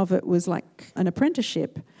writing of it was like an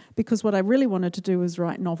apprenticeship because what I really wanted to do was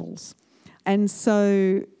write novels. And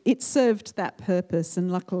so it served that purpose,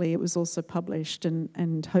 and luckily it was also published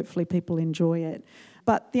and hopefully people enjoy it.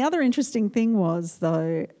 But the other interesting thing was,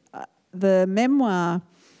 though, the memoir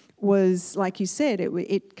was, like you said,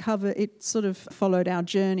 it sort of followed our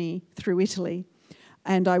journey through Italy,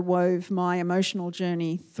 and I wove my emotional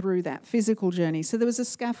journey through that physical journey. So there was a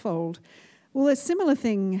scaffold. Well, a similar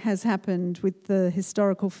thing has happened with the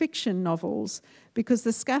historical fiction novels because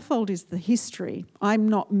the scaffold is the history. I'm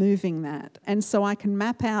not moving that. And so I can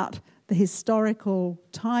map out the historical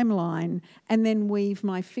timeline and then weave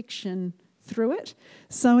my fiction through it.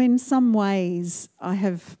 So in some ways, I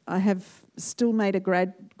have still made a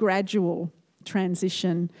gradual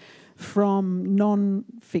transition from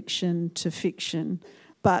non-fiction to fiction.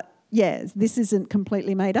 But yeah, this isn't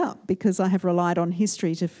completely made up because I have relied on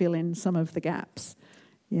history to fill in some of the gaps.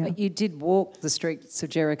 Yeah. But you did walk the streets of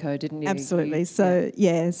Jericho, didn't you? Absolutely. So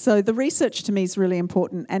the research to me is really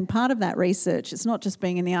important, and part of that research, it's not just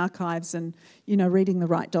being in the archives and reading the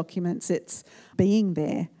right documents. It's being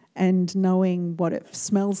there and knowing what it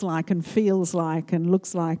smells like and feels like and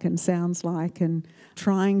looks like and sounds like, and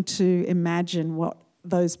trying to imagine what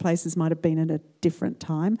those places might have been at a different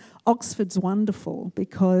time. Oxford's wonderful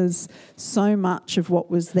because so much of what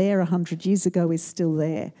was there 100 years ago is still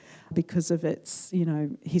there because of its,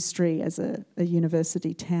 history as a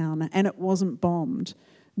university town. And it wasn't bombed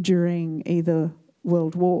during either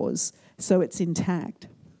world wars, so it's intact.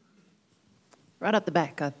 Right up the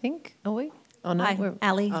back, I think, are we? Oh, no. Hi,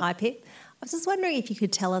 Ali. Hi, Pip. I was just wondering if you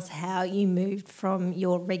could tell us how you moved from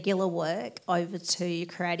your regular work over to your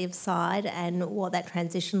creative side and what that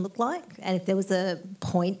transition looked like, and if there was a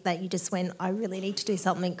point that you just went, I really need to do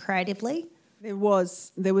something creatively. There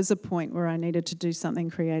was a point where I needed to do something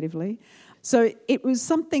creatively. So it was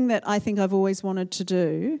something that I think I've always wanted to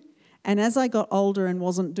do, and as I got older and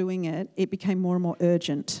wasn't doing it, it became more and more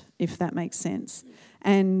urgent, if that makes sense.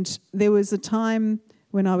 And there was a time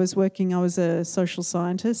when I was working, I was a social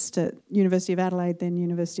scientist at University of Adelaide, then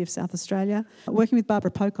University of South Australia, working with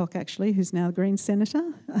Barbara Pocock, actually, who's now the Greens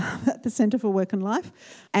Senator at the Centre for Work and Life.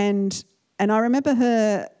 And I remember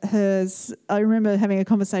I remember having a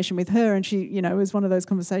conversation with her, and she, it was one of those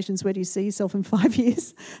conversations, where do you see yourself in 5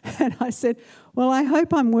 years? And I said, well, I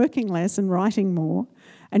hope I'm working less and writing more.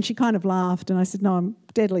 And she kind of laughed, and I said, no, I'm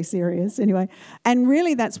deadly serious anyway. And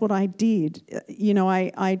really that's what I did.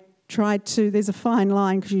 I tried to, there's a fine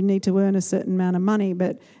line because you need to earn a certain amount of money,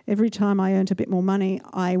 but every time I earned a bit more money,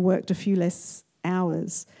 I worked a few less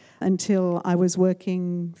hours until I was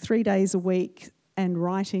working 3 days a week and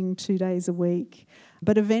writing 2 days a week.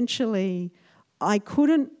 But eventually I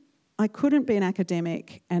couldn't be an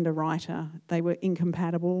academic and a writer. They were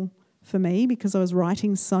incompatible for me because I was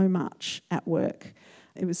writing so much at work.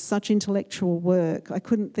 It was such intellectual work. I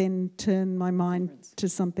couldn't then turn my mind to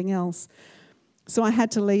something else. So I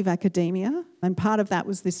had to leave academia, and part of that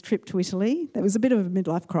was this trip to Italy. That was a bit of a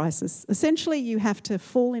midlife crisis. Essentially, you have to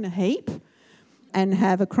fall in a heap and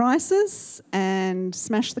have a crisis and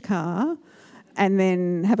smash the car and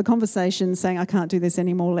then have a conversation saying, I can't do this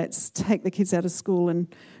anymore, let's take the kids out of school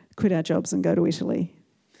and quit our jobs and go to Italy.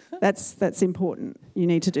 That's important. You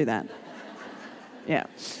need to do that. Yeah.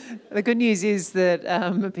 The good news is that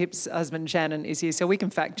Pip's husband Shannon is here, so we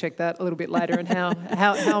can fact check that a little bit later and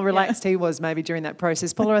how relaxed he was maybe during that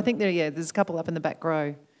process. Paula, I think there's a couple up in the back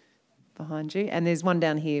row behind you, and there's one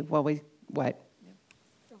down here while we wait.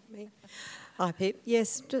 Me. Hi, Pip.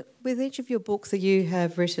 Yes, with each of your books that you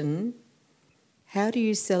have written, how do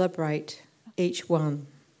you celebrate each one?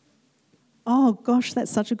 Oh, gosh,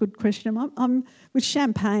 that's such a good question. I'm with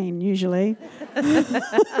champagne, usually.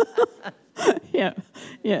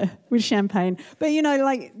 Yeah, with champagne. But,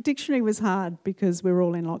 dictionary was hard because we were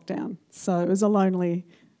all in lockdown. So it was a lonely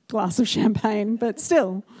glass of champagne, but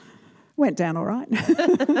still went down all right.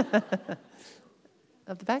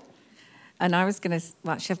 Up the back? And I was going to...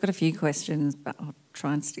 Well, actually, I've got a few questions, but I'll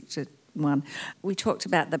try and stick to one. We talked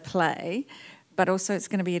about the play, but also it's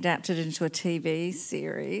going to be adapted into a TV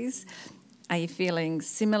series. Are you feeling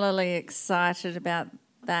similarly excited about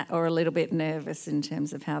that or a little bit nervous in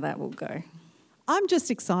terms of how that will go? I'm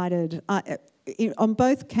just excited. On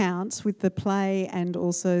both counts, with the play and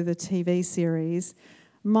also the TV series,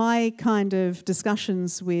 my kind of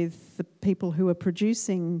discussions with the people who are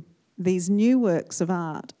producing these new works of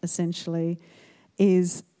art, essentially,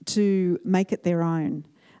 is to make it their own.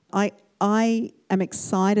 I am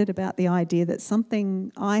excited about the idea that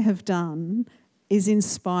something I have done is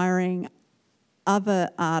inspiring other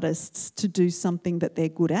artists to do something that they're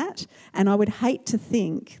good at, and I would hate to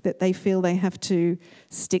think that they feel they have to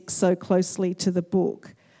stick so closely to the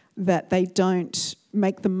book that they don't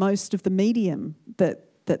make the most of the medium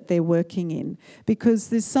that they're working in, because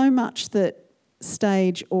there's so much that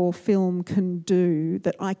stage or film can do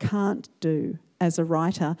that I can't do as a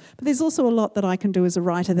writer, but there's also a lot that I can do as a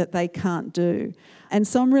writer that they can't do. And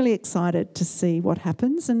so I'm really excited to see what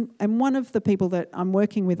happens. And one of the people that I'm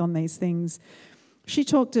working with on these things, she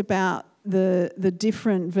talked about the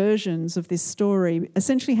different versions of this story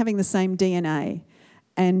essentially having the same DNA.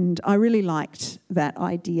 And I really liked that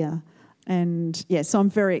idea. And yeah, so I'm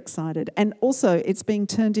very excited. And also it's being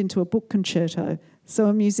turned into a book concerto. So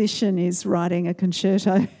a musician is writing a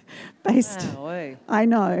concerto based... Wow. I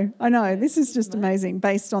know. This is just amazing,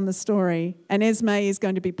 based on the story. And Esme is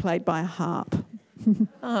going to be played by a harp.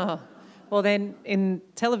 Oh, well then, in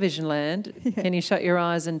television land, Can you shut your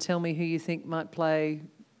eyes and tell me who you think might play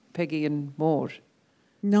Peggy and Maud?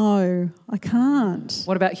 No, I can't.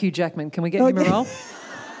 What about Hugh Jackman? Can we get him a role?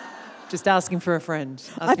 Just asking for a friend.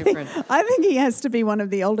 I think he has to be one of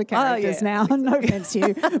the older characters now. No offence,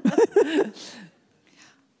 Hugh.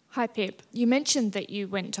 Hi Pip, you mentioned that you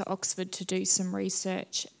went to Oxford to do some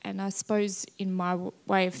research, and I suppose in my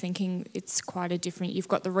way of thinking it's quite a different, you've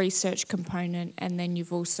got the research component and then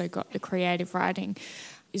you've also got the creative writing.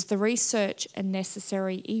 Is the research a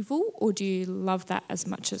necessary evil, or do you love that as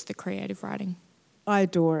much as the creative writing? I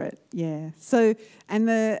adore it, yeah. So, and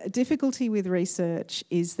the difficulty with research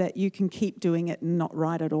is that you can keep doing it and not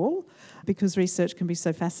write at all, because research can be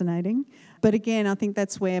so fascinating. But again, I think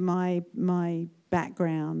that's where my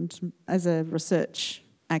background as a research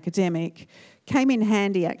academic came in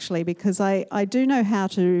handy, actually, because I do know how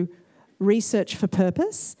to research for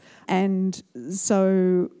purpose. And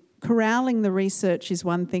so corralling the research is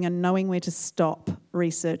one thing and knowing where to stop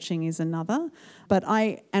researching is another. But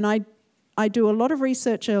I do a lot of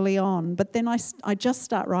research early on, but then I just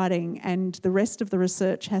start writing, and the rest of the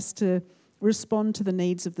research has to respond to the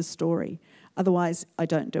needs of the story. Otherwise, I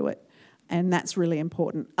don't do it. And that's really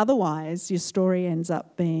important. Otherwise, your story ends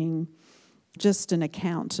up being just an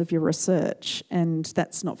account of your research, and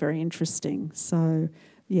that's not very interesting. So,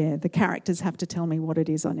 yeah, the characters have to tell me what it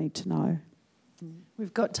is I need to know.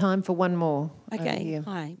 We've got time for one more. Okay,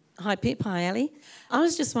 hi Pip, hi Ali. I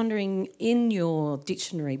was just wondering, in your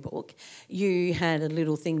dictionary book, you had a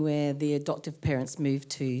little thing where the adoptive parents moved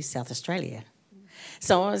to South Australia.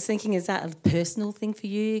 So I was thinking, is that a personal thing for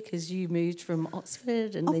you because you moved from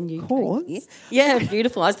Oxford and then you came here? Yeah,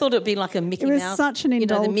 beautiful. I thought it would be like a Mickey Mouse. It was such an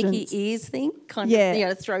indulgence. The Mickey ears thing, kind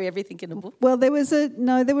of, throw everything in a book. Well, there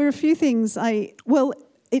were a few things.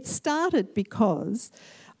 It started because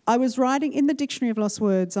I was writing in the Dictionary of Lost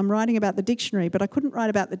Words. I'm writing about the dictionary, but I couldn't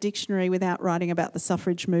write about the dictionary without writing about the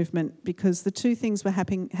suffrage movement, because the two things were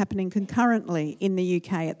happening concurrently in the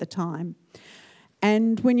UK at the time.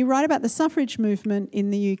 And when you write about the suffrage movement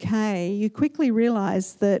in the UK, you quickly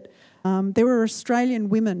realise that there were Australian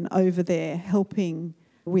women over there helping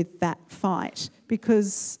with that fight,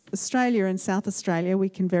 because Australia and South Australia, we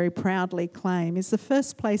can very proudly claim, is the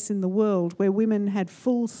first place in the world where women had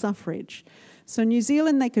full suffrage. So New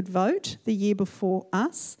Zealand, they could vote the year before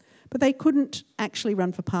us, but they couldn't actually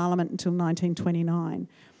run for Parliament until 1929.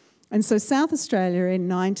 And so South Australia in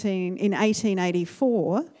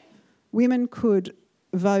 1884... women could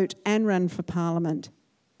vote and run for Parliament,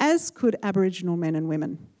 as could Aboriginal men and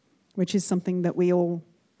women, which is something that we all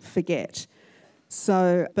forget.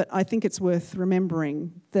 So, but I think it's worth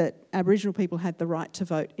remembering that Aboriginal people had the right to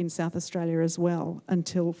vote in South Australia as well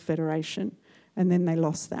until Federation, and then they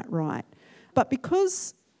lost that right. But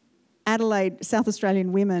because South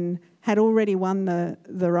Australian women had already won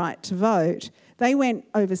the right to vote, they went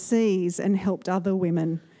overseas and helped other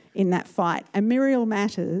women in that fight. And Muriel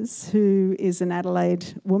Matters, who is an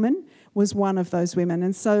Adelaide woman, was one of those women.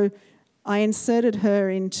 And so I inserted her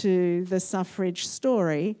into the suffrage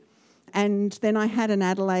story, and then I had an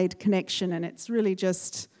Adelaide connection, and it's really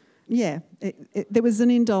just, there was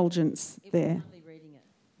an indulgence there. Reading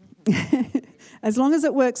it. As long as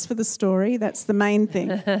it works for the story, that's the main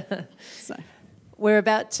thing. So. We're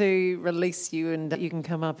about to release you, and you can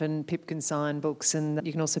come up and Pip can sign books, and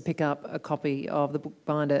you can also pick up a copy of the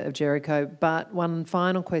Bookbinder of Jericho. But one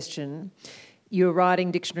final question. You were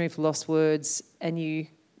writing Dictionary for Lost Words and you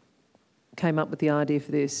came up with the idea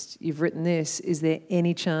for this. You've written this. Is there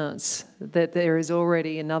any chance that there is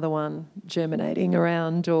already another one germinating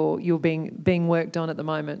around, or you're being worked on at the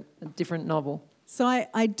moment, a different novel? So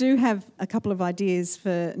I do have a couple of ideas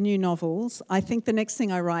for new novels. I think the next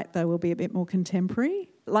thing I write, though, will be a bit more contemporary.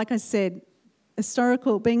 Like I said,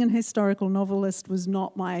 being an historical novelist was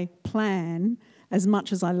not my plan, as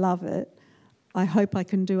much as I love it. I hope I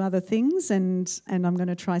can do other things, and I'm going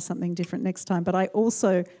to try something different next time. But I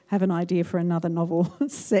also have an idea for another novel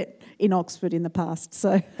set in Oxford in the past.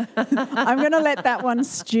 So I'm going to let that one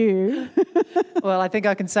stew. Well, I think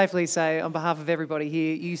I can safely say on behalf of everybody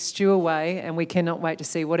here, you stew away, and we cannot wait to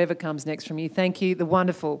see whatever comes next from you. Thank you, the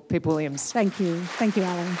wonderful Pip Williams. Thank you. Thank you,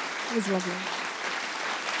 Alan. It was lovely.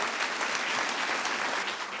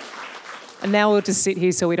 And now we'll just sit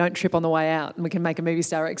here so we don't trip on the way out and we can make a movie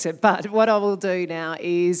star exit. But what I will do now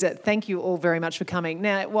is thank you all very much for coming.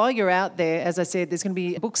 Now, while you're out there, as I said, there's going to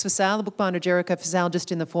be books for sale, the Bookbinder of Jericho for sale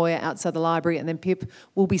just in the foyer outside the library, and then Pip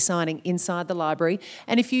will be signing inside the library.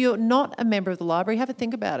 And if you're not a member of the library, have a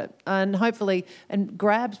think about it and hopefully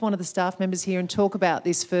grab one of the staff members here and talk about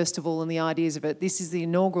this festival and the ideas of it. This is the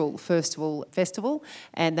inaugural festival,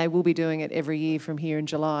 and they will be doing it every year from here in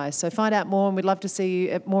July. So find out more, and we'd love to see you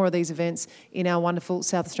at more of these events in our wonderful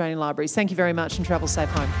South Australian libraries. Thank you very much, and travel safe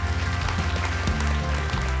home.